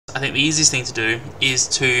think the easiest thing to do is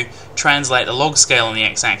to translate the log scale on the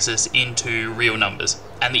x-axis into real numbers.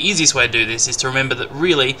 And the easiest way to do this is to remember that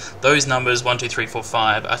really those numbers 1, 2, 3, 4,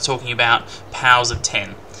 5 are talking about powers of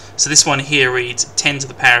 10. So this one here reads 10 to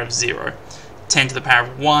the power of 0, 10 to the power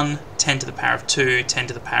of 1, 10 to the power of 2, 10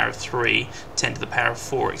 to the power of 3, 10 to the power of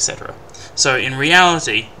 4, etc. So in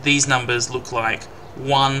reality, these numbers look like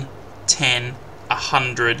 1, 10,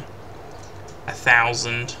 100,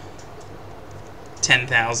 1,000,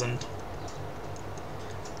 10,000,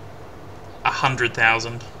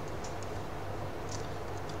 100,000,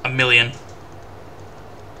 a million,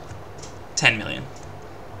 10 million.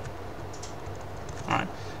 Alright,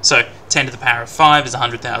 so 10 to the power of 5 is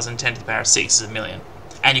 100,000, 10 to the power of 6 is a million.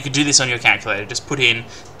 And you could do this on your calculator. Just put in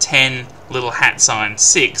 10 little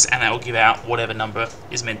hat_6 and that will give out whatever number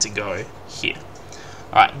is meant to go here.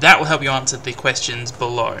 Alright, that will help you answer the questions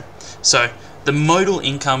below. So the modal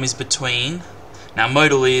income is between, now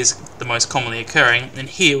modal is the most commonly occurring, and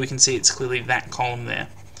here we can see it's clearly that column there.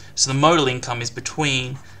 So the modal income is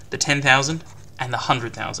between the 10,000 and the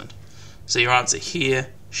 100,000. So your answer here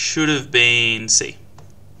should have been C.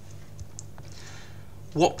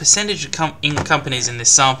 What percentage of companies in this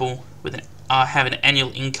sample have an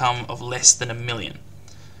annual income of less than $1 million?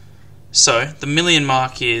 So the million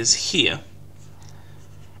mark is here,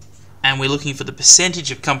 and we're looking for the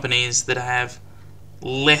percentage of companies that have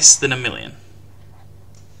less than $1 million.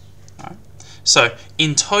 Right. So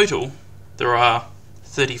in total there are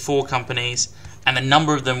 34 companies, and the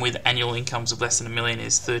number of them with annual incomes of less than $1 million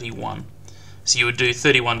is 31. So you would do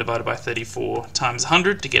 31 divided by 34 times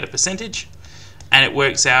 100 to get a percentage, and it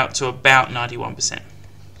works out to about 91%,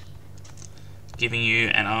 giving you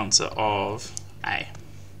an answer of A.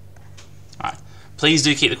 Alright, please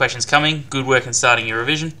do keep the questions coming. Good work in starting your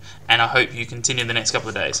revision, and I hope you continue the next couple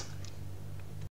of days.